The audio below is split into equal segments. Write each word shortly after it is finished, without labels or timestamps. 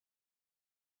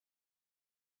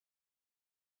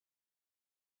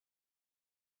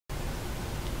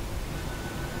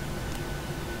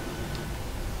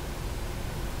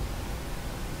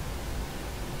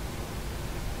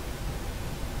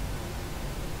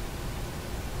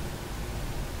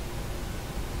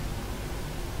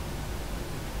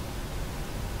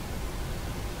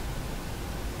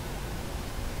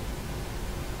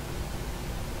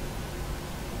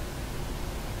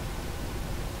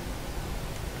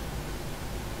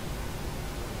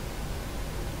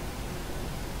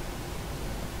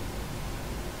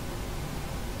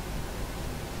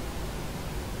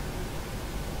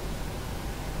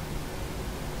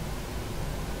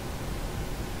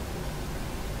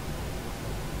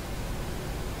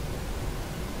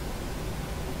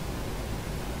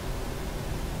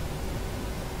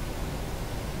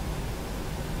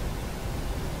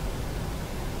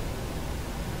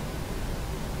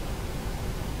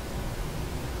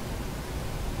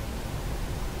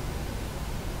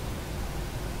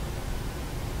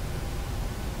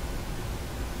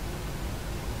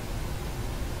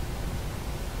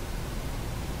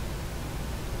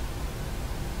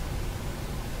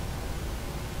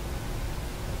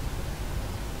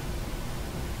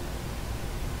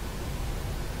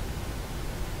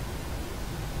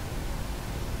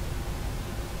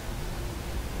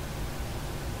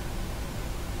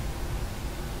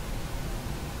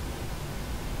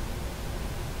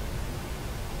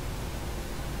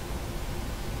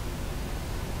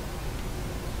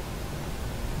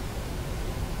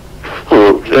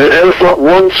Airflot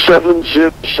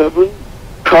 1707,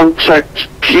 contact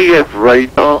Kiev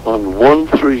radar on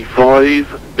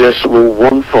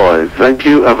 135.15. Thank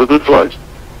you, have a good flight.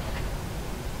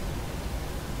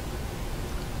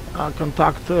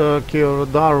 Contact Kiev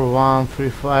radar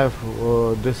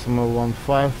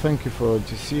 135.15. Thank you for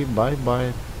OTC. Bye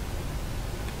bye.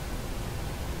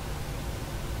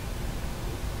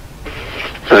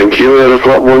 Thank you,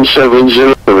 Aeroflot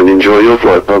 1707. Enjoy your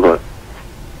flight. Bye bye.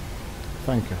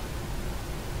 Thank you.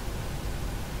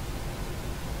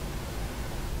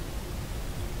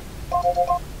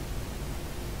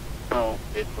 Oh,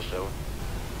 847.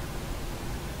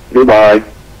 Goodbye.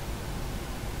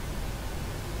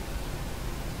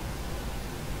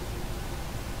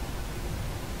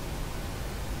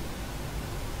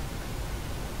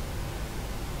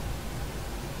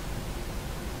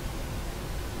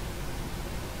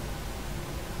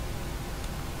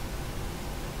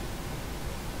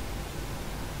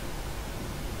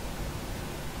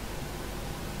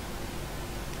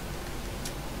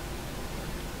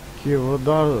 Kiev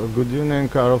radar, good evening,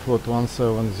 Aeroflot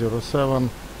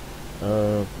 1707,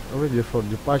 ready for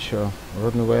departure,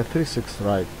 runway 36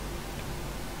 right.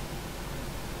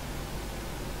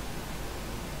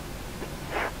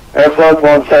 Airflot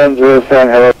 1707,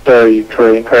 hello sir,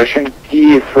 Ukraine, crashing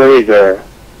Kiev radar,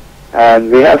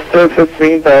 and we have surface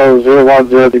wind of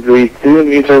 010 degrees 2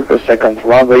 meters per second,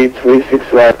 runway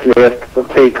 36 right, clear for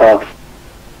takeoff.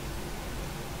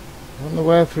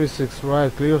 Runway 36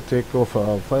 right, clear takeoff,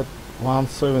 flight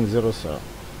 1707.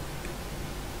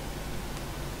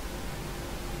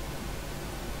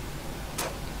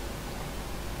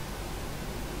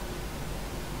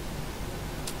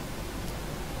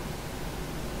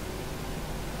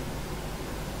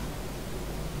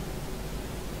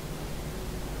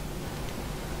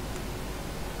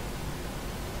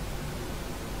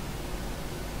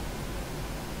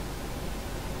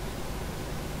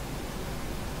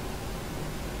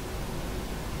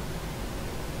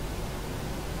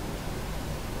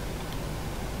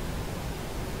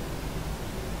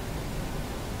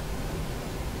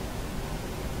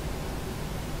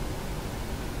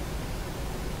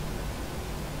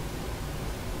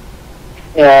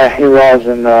 Yeah, he was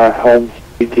in home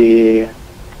city,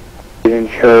 didn't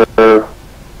sure.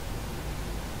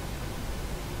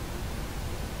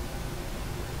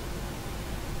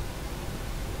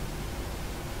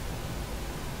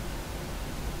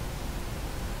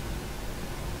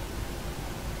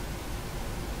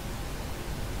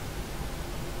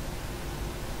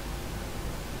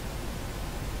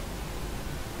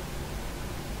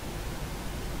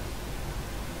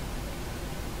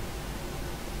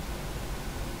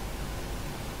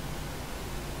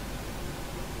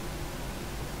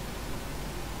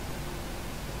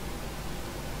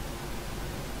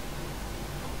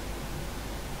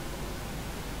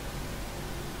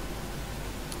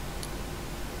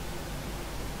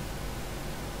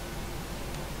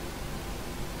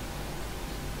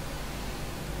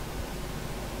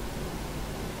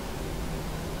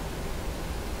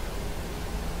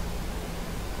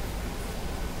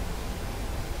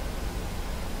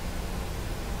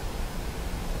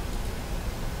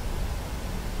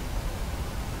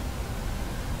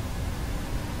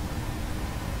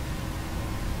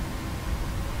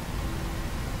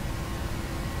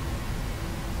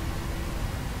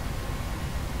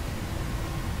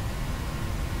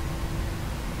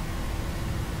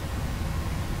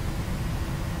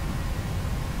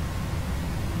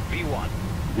 V1.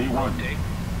 V1. Rotate.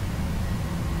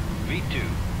 V2.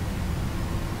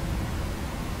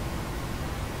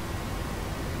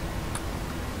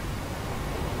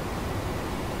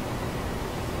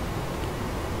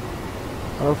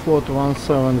 Aeroflot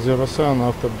 1707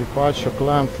 after departure,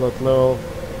 climb flight level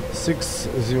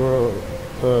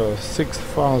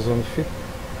 6,000 feet.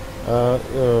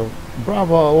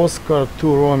 Bravo Oscar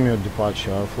 2 Romeo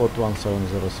departure, Aeroflot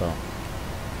 1707.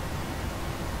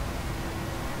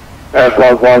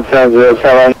 Airflot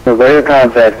 1707, radar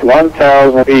contact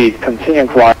 1000 feet, continue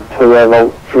climb to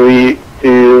level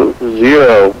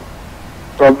 320.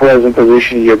 From present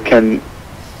position you can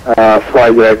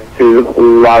fly direct to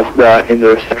Lazda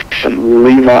intersection,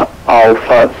 Lima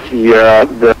Alpha Sierra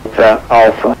Delta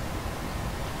Alpha.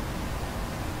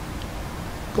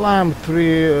 Climb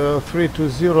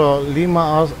 320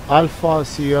 Lima Alpha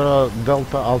Sierra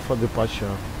Delta Alpha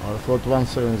departure, Aeroflot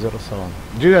 1707.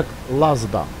 Direct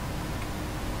Lazda.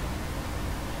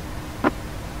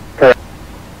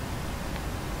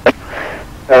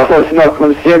 Airflot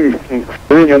 1707, к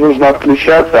сожалению, нужно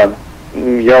отключаться.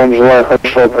 Я вам желаю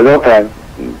хорошего полета.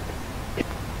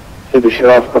 В следующий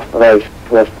раз постараюсь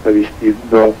вас провести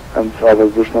до конца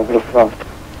воздушного пространства.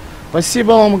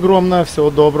 Спасибо вам огромное, всего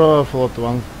доброго, флот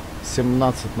вам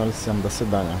 1707, до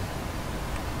свидания.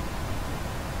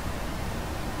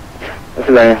 До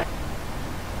свидания.